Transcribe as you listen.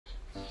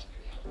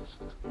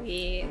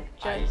We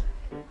Hi. just.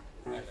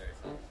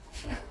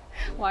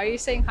 Why are you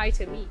saying hi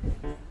to me?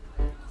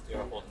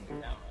 You're holding the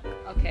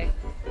camera. Okay.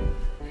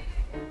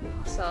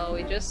 So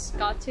we just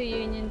got to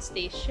Union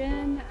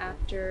Station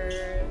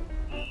after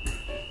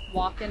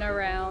walking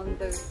around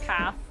the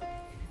path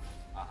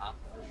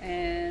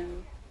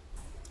and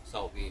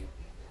So we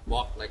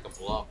walked like a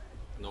block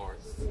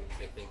north,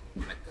 thinking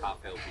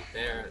McCafe will be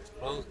there. It's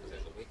closed because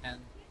it's a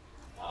weekend.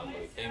 But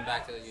we came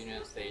back to the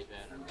Union Station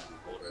and then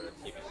ordered a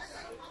TV.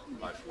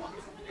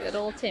 good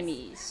old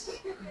Timmy's.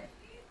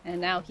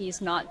 And now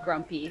he's not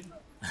grumpy.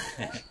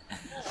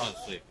 I'm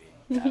sleepy.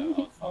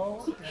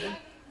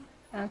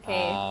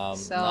 Okay,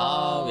 so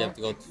now we have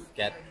to go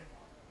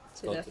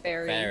to the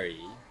ferry.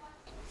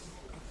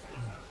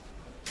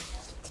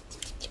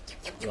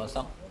 You want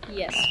some?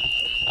 Yes.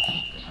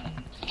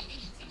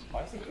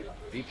 Why is it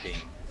beeping?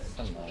 It's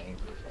annoying.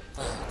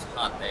 It's a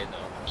hot day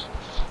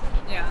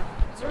though. Yeah.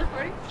 Is it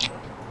recording?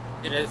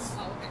 It is.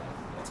 Oh, okay.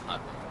 It's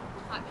hot.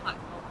 Hot.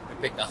 We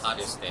picked the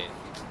hottest day.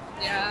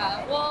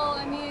 Yeah, well,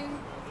 I mean,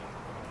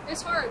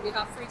 it's hard. We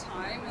have free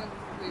time and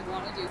we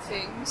want to do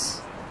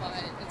things, but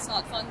it's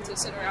not fun to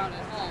sit around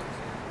at home.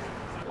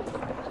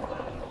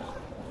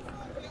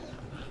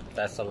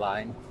 That's the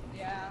line.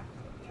 Yeah.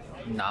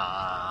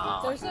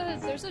 Nah.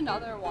 There's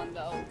another one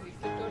though. We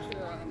could go to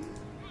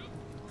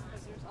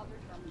because there's other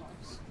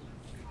terminals.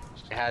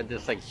 They had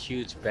this like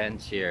huge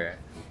bench here,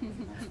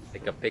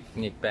 like a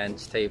picnic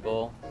bench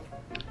table.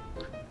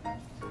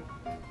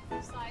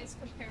 Size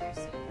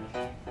comparison.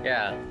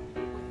 Yeah.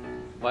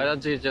 Why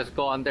don't you just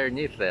go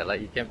underneath it?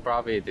 Like you can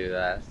probably do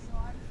that. So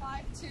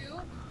I'm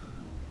 5'2",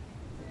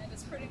 and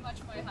it's pretty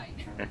much my height.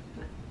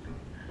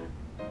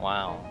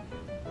 Wow.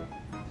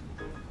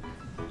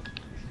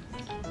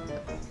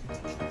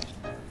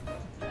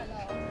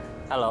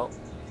 Hello. Hello.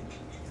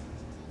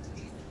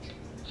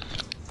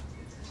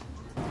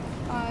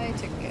 Buy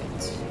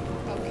ticket.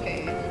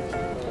 Okay.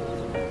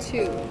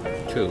 2.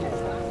 2.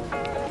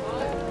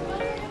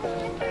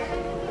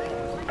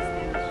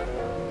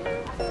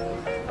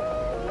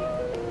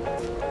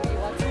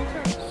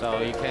 So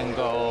you can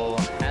go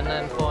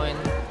Hannan Point,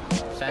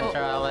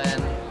 Central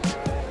Island,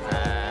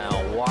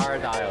 and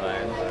Ward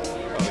Island.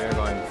 So we're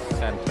going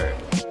center.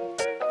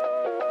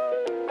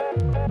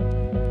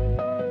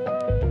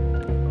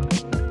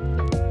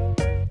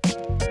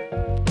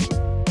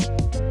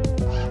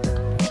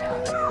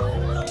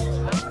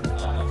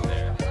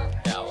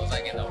 Yeah, I was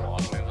like in the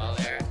walkway while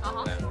there, and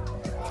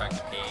trying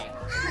to pee,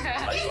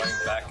 like going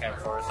back and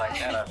forth like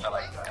that. I felt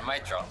like, am I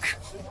drunk?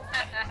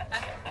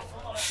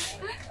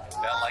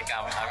 Felt like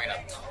I'm having a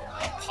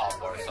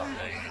pop or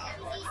something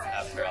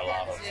after a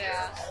lot of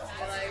Yeah.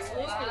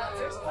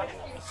 Like,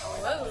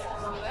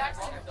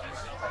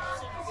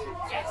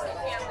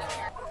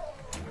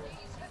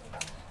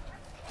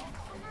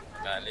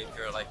 I lived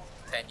here like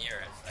 10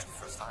 years, like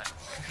first time.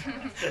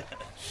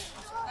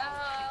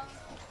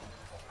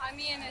 I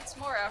mean, it's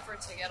more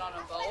effort to get on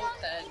a boat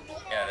than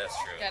Yeah, that's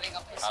true. getting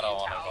up the I don't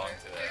want to tower. go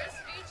into the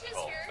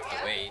boat because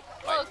the wait.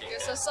 Look,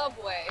 it's a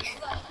subway.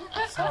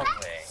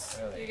 Subway.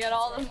 You Really? get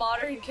all the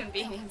modern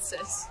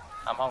conveniences.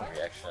 I'm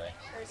hungry actually.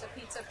 There's a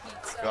pizza.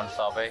 You want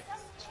Subway?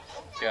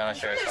 Do you want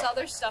to share There's some?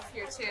 other stuff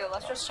here too.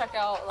 Let's just check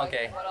out like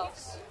Okay. what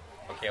else.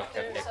 Okay.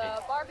 There's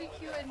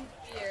barbecue and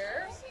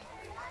beer.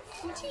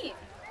 Poutine.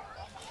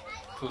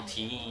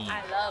 Poutine.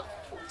 I love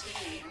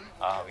poutine.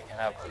 We can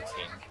have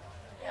poutine.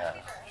 Yeah.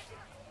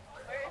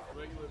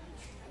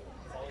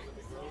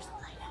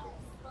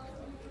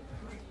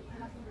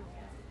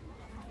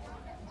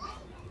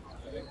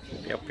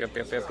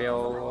 Pew.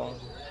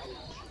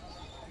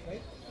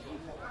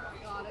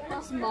 God, it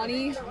costs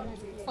money.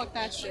 Fuck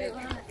that shit.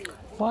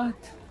 What?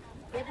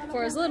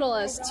 For as little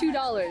as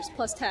 $2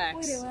 plus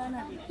tax,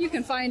 you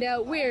can find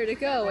out where to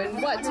go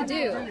and what to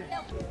do.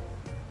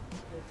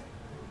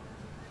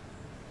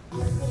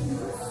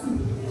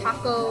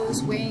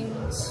 Tacos,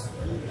 wings,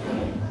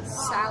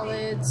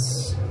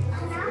 salads,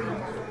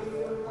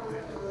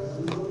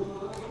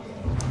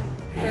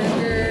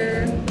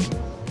 burger.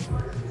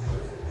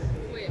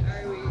 Wait,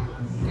 are we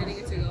getting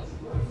it to go?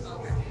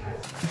 Okay.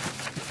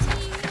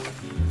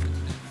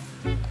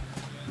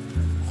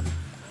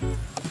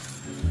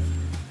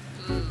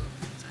 Ooh,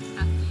 it's a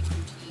hefty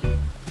poutine.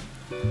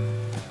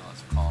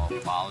 It's called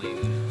Bali.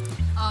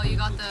 Oh, you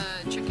got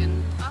the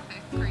chicken. Okay,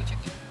 great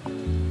chicken.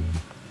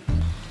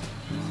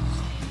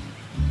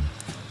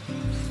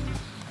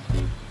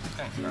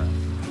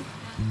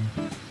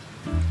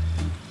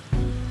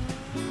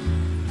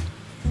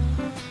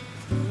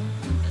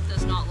 That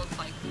does not look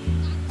like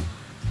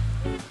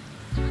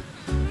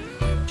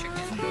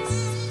chicken.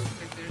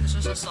 It's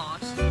just a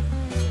sauce.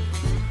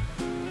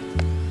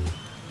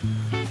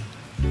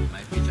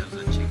 Might be just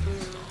a chicken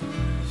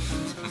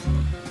stall.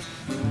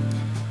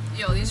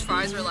 Yo, these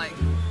fries are like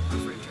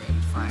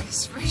refrigerated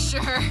fries for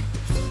sure.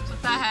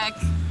 What the heck?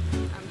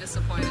 I'm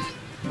disappointed.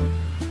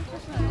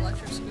 There's an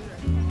electric scooter.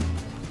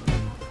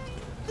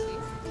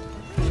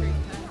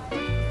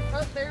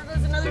 Oh, there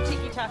goes another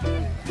tiki talk.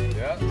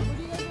 Yeah.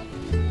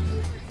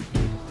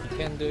 You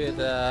can do it.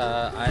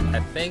 I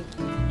think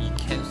you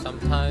can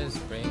sometimes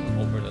bring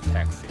over the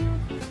taxi.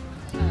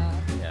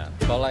 Yeah,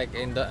 but like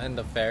in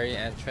the ferry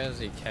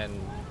entrance, you can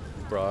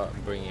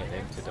bring it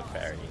into the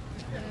ferry.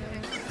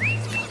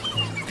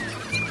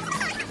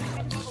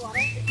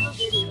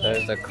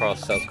 There's a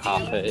Croissant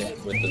Cafe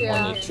with the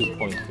only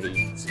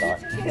 2.3 star.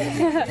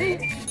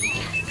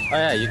 Oh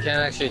yeah, you can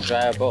actually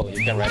drive a boat.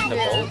 You can rent a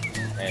boat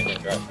and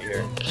then drive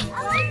here.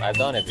 I've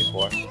done it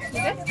before.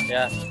 Okay.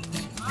 Yeah.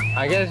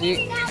 I guess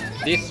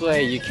this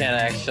way you can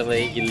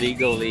actually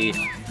illegally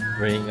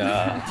bring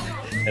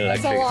electric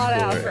That's a lot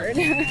of scooter. effort.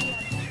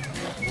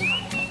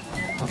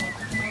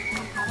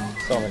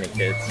 So many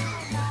kids.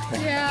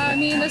 Yeah, I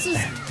mean this is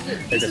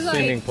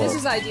swimming pool. This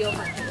is ideal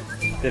for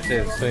kids. This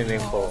is swimming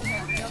pool.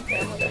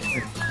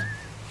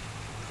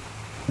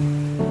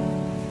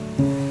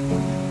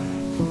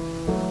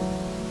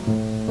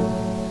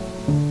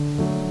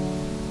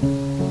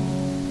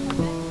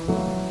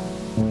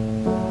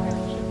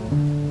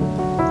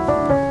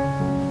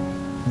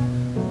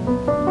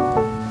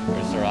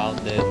 We're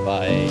surrounded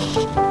by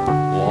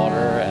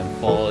water and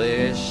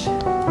foliage.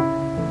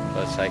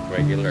 So it's like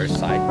regular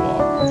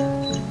sidewalk,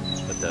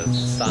 but the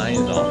signs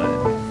on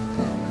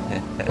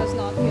it. Does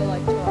not feel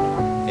like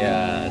Toronto.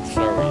 Yeah, it's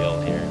so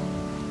real here.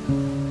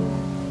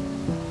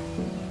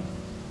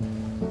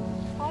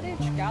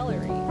 Cottage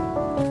Gallery.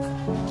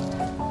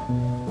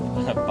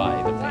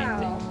 Buy the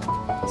painting.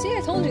 Wow. See,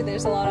 I told you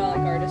there's a lot of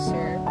like artists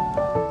here.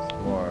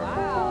 More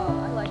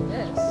Wow, I like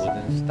this.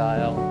 wooden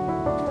style,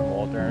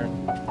 modern,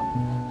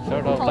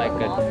 sort of Call like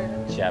it a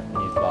modern.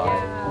 Japanese vibe.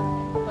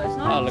 Yeah, but it's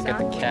not Oh, look at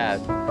the cat.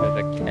 There's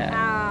a cat.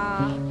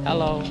 Ah,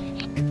 Hello.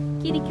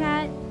 kitty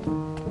cat.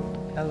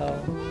 Hello.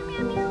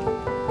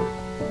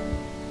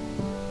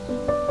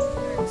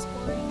 We're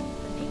exploring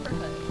the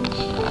neighborhood.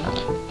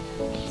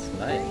 It's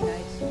Very nice.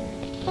 nice here.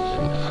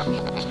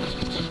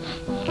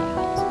 The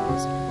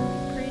houses are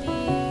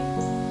pretty,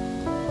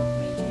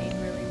 maintained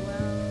really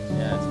well.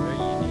 Yeah, it's very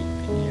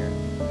unique in here.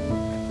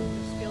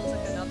 This feels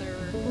like another.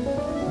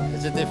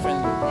 It's a different,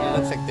 it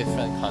looks like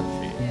different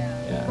country.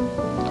 Yeah.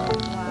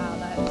 Wow,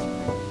 that is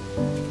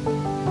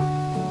pretty.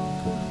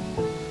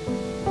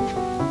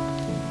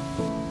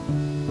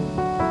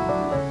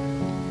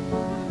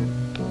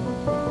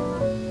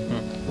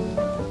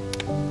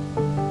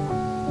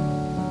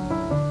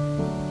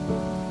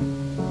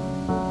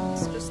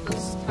 It's just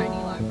this tiny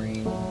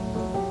library.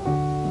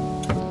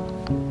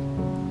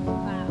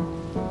 Wow.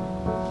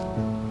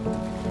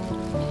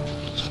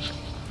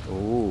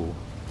 Ooh.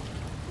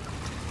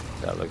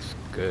 That looks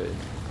good.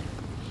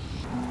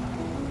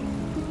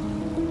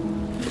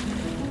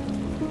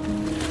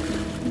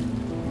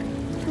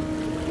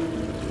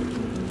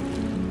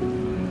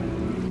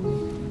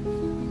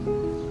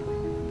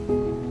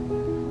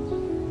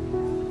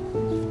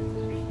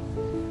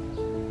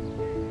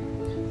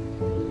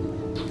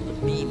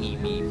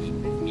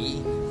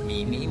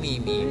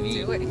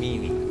 Do it.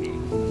 Me.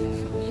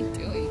 What are you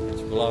doing?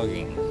 It's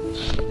vlogging.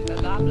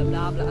 Blah blah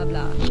blah blah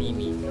blah.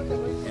 Me.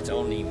 It's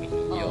only me.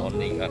 You Oh.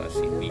 only gotta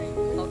see me.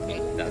 Okay.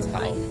 That's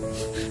how.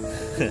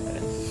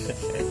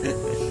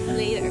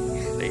 Later.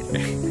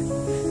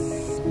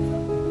 Later.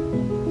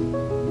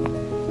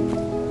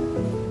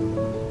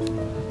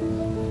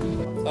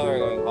 So we're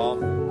going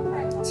home.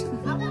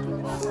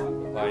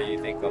 What do you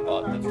think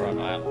about the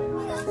Toronto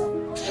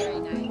Island? Very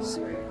nice.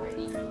 Very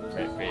pretty.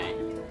 Very pretty.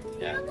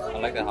 Yeah, I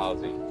like the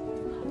housing.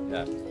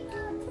 Yeah.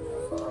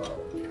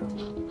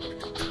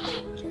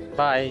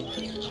 Bye.